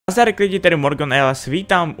Nazdar lidi, tady Morgan a já vás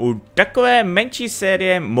vítám u takové menší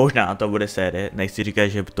série, možná to bude série, nechci říkat,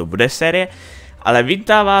 že to bude série, ale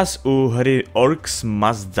vítám vás u hry Orcs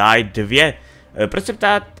Must Die 2. Proč se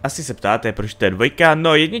ptát? Asi se ptáte, proč to je dvojka,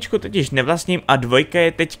 no jedničku totiž nevlastním a dvojka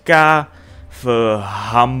je teďka v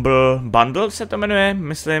Humble Bundle se to jmenuje,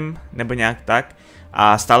 myslím, nebo nějak tak.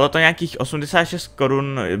 A stálo to nějakých 86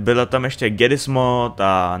 korun, bylo tam ještě Gedis mod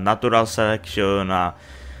a Natural Selection a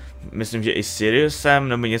myslím, že i Siriusem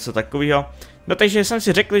nebo něco takového. No takže jsem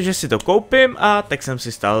si řekl, že si to koupím a tak jsem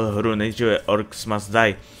si stál hru nejdříve Orcs Must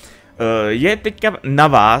Die. Je teďka na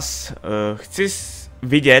vás, chci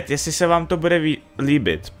vidět, jestli se vám to bude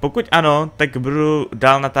líbit. Pokud ano, tak budu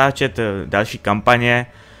dál natáčet další kampaně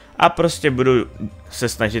a prostě budu se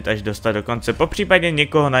snažit až dostat do konce. Popřípadě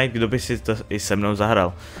někoho najít, kdo by si to i se mnou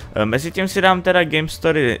zahrál. Mezitím si dám teda game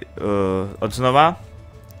story od znova,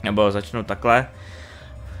 nebo začnu takhle.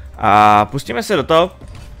 A pustíme se do toho.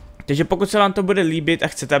 Takže pokud se vám to bude líbit a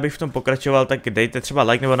chcete, abych v tom pokračoval, tak dejte třeba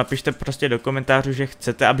like nebo napište prostě do komentářů, že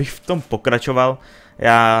chcete, abych v tom pokračoval.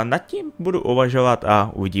 Já nad tím budu uvažovat a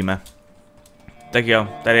uvidíme. Tak jo,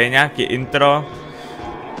 tady je nějaký intro.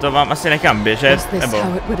 To vám asi nechám běžet, nebo...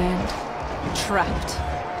 Trapped,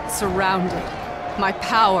 surrounded, my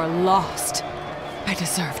power lost. I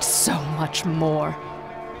deserved so much more.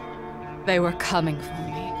 They were coming for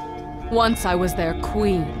me. Once I was their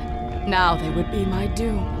queen. Now they would be my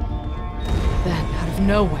doom. Then, out of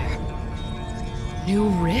nowhere, new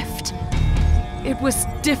rift? It was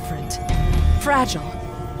different, fragile.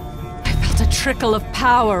 I felt a trickle of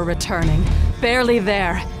power returning, barely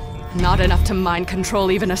there. Not enough to mind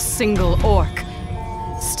control even a single orc.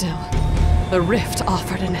 Still, the rift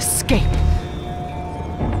offered an escape.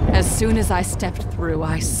 As soon as I stepped through,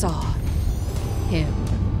 I saw him.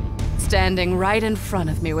 Standing right in front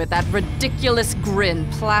of me with that ridiculous grin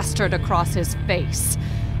plastered across his face.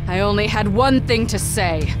 I only had one thing to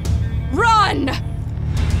say. Run!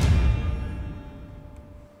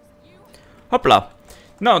 Hopla.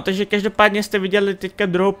 No, takže každopádně jste viděli teďka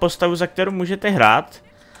druhou postavu, za kterou můžete hrát.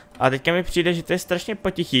 A teďka mi přijde, že to je strašně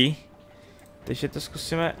potichý. Takže to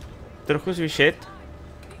zkusíme trochu zvýšit.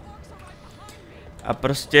 A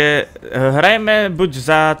prostě hrajeme buď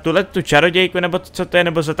za tu čarodějku, nebo co to je,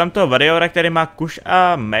 nebo za tamtoho variora, který má kuš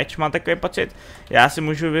a meč, mám takový pocit. Já si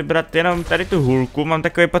můžu vybrat jenom tady tu hůlku, mám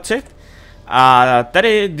takový pocit. A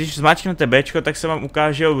tady, když zmáčknete Bčko, tak se vám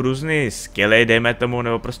ukážou různé skilly, dejme tomu,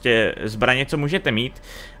 nebo prostě zbraně, co můžete mít.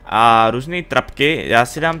 A různé trapky, já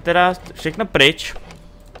si dám teda všechno pryč.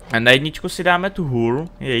 A na jedničku si dáme tu hůl,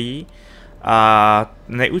 její. A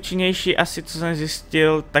nejúčinnější asi, co jsem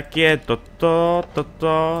zjistil, tak je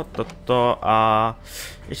toto a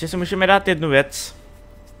ještě si můžeme dát jednu věc.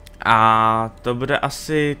 A to bude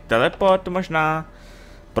asi teleport možná,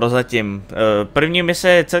 prozatím. První mise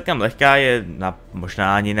je celkem lehká, je na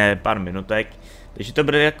možná ani ne pár minutek, takže to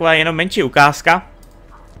bude taková jenom menší ukázka.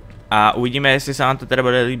 A uvidíme, jestli se vám to teda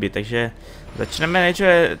bude líbit, takže začneme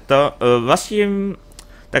nejdříve to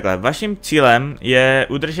takhle, vaším cílem je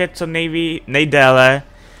udržet co nejdéle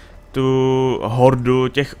tu hordu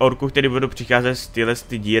těch orků, který budou přicházet z téhle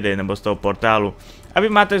díry nebo z toho portálu. A vy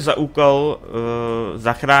máte za úkol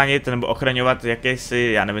zachránit nebo ochraňovat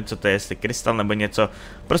jakýsi, já nevím co to je, jestli krystal nebo něco.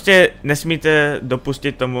 Prostě nesmíte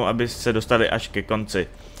dopustit tomu, aby se dostali až ke konci.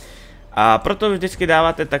 A proto vždycky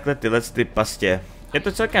dáváte takhle tyhle pastě. Je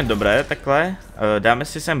to celkem dobré, takhle. Dáme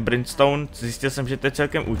si sem Brimstone, zjistil jsem, že to je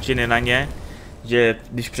celkem účinný na ně. Že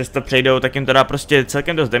když přes to přejdou, tak jim to dá prostě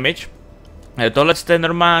celkem dost damage. Tohle je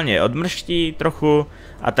normálně odmrští trochu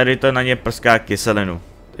a tady to na ně prská kyselinu.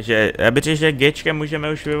 Takže já bych řekl, že Gčkem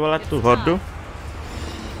můžeme už vyvolat tu hordu.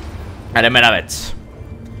 A jdeme na věc.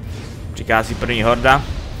 Přichází první horda.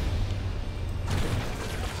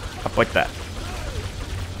 A pojďte.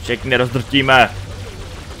 Všechny rozdrtíme.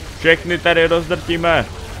 Všechny tady rozdrtíme.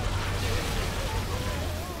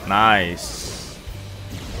 Nice.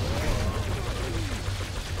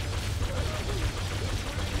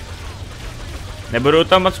 Nebudu o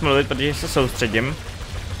tom moc mluvit, protože se soustředím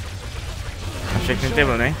na všechny ty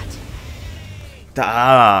vlny.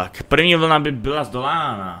 Tak, první vlna by byla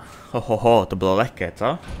zdolána. Hohoho, to bylo lehké,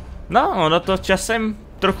 co? No, ono to časem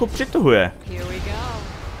trochu přituhuje.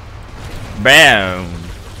 Bam!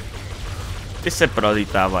 Ty se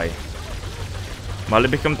prolítávají. Mohli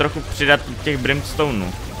bychom trochu přidat těch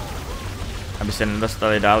brimstoneů, aby se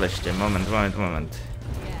nedostali dál ještě. Moment.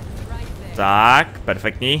 Tak,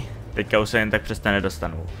 perfektní. Teďka už se jen tak přesně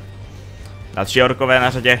nedostanou. Další orkové na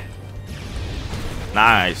řadě.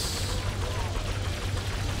 Nice.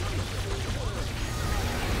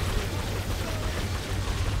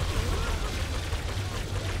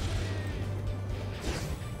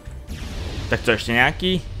 Tak co, ještě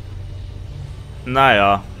nějaký? No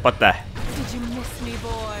jo, poté.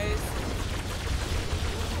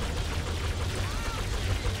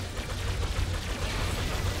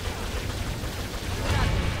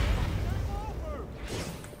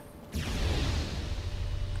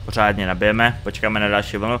 Pořádně nabijeme, počkáme na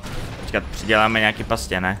další vlnu. Počkat, přiděláme nějaký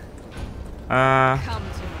pastě, ne?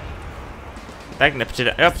 Tak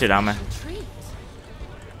nepřidáme, jo, přidáme.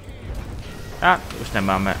 A, už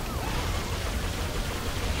nemáme.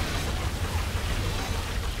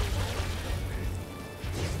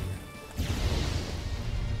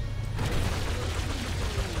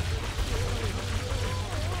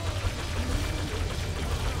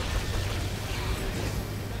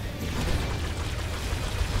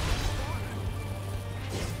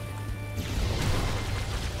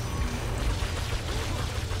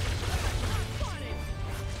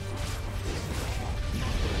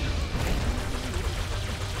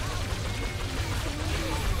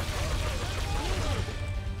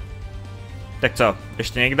 Tak co,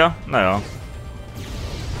 ještě někdo? No jo.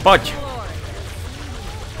 Pojď!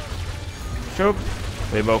 Šup,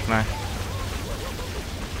 vyboukne.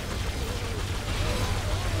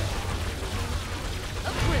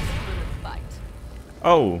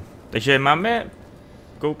 Takže máme,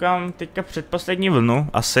 koukám teďka předposlední vlnu,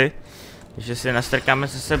 asi. Takže si nastrkáme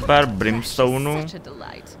zase pár brimstonů.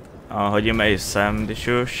 A hodíme i sem, když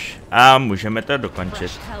už. A můžeme to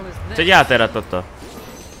dokončit. Co dělá teda toto?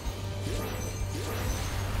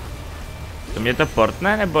 To mě to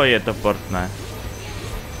portne, nebo je to portne?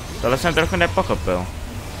 Tohle jsem trochu nepochopil.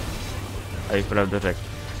 A jich pravdu řekl.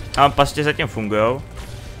 A pastě zatím fungujou.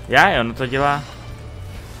 Jo, no to dělá.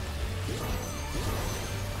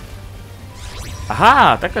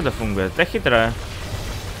 Aha, takhle to funguje, to je chytré.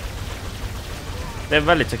 To je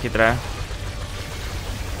velice chytré.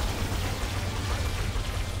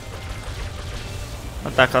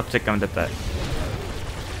 No tak chlapci, kam jdete?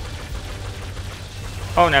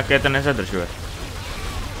 Nějaké to nezadržuje.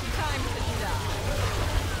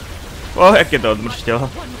 Jak je to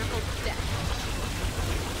odmrštilo.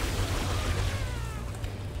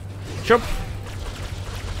 Šup.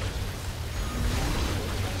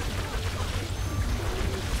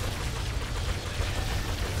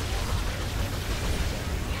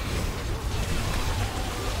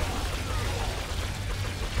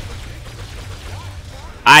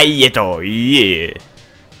 A je to,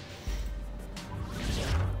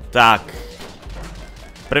 Tak.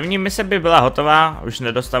 První mise by byla hotová, už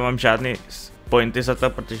nedostávám žádný pointy za to,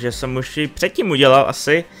 protože jsem už ji předtím udělal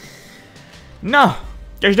asi. No,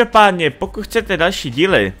 každopádně, pokud chcete další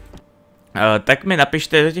díly, tak mi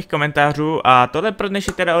napište do těch komentářů a tohle pro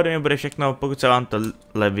dnešek teda ode mě bude všechno. Pokud se vám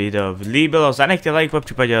tohle video líbilo, zanechte like,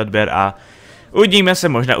 popřípadě odběr a uvidíme se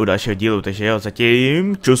možná u dalšího dílu, takže jo,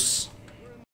 zatím čus.